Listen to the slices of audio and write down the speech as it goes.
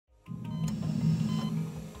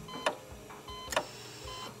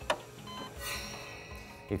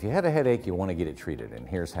If you have a headache, you want to get it treated, and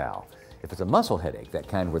here's how. If it's a muscle headache, that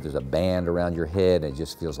kind where there's a band around your head and it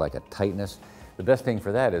just feels like a tightness, the best thing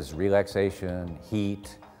for that is relaxation,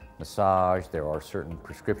 heat, massage. There are certain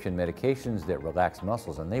prescription medications that relax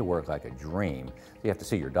muscles and they work like a dream. You have to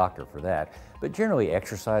see your doctor for that. But generally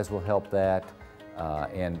exercise will help that,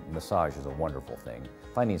 and massage is a wonderful thing.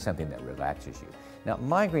 Finding something that relaxes you. Now,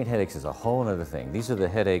 migraine headaches is a whole other thing. These are the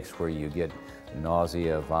headaches where you get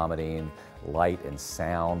nausea, vomiting, light and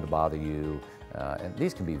sound bother you, and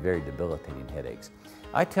these can be very debilitating headaches.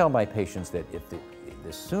 I tell my patients that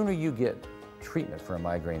the sooner you get treatment for a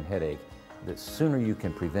migraine headache, the sooner you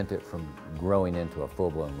can prevent it from growing into a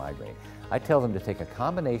full-blown migraine. I tell them to take a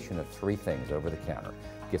combination of 3 things over the counter.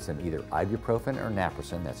 Get some either ibuprofen or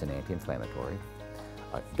naproxen, that's an anti-inflammatory,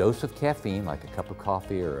 a dose of caffeine, like a cup of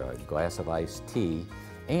coffee or a glass of iced tea,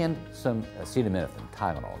 and some acetaminophen,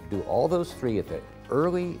 Tylenol. Do all those 3 at the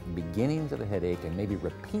early beginnings of the headache and maybe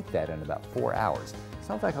repeat that in about 4 hours.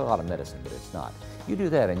 Sounds like a lot of medicine, but it's not. You do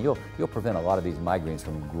that and you'll prevent a lot of these migraines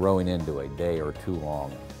from growing into a day or 2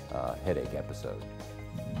 long headache episode.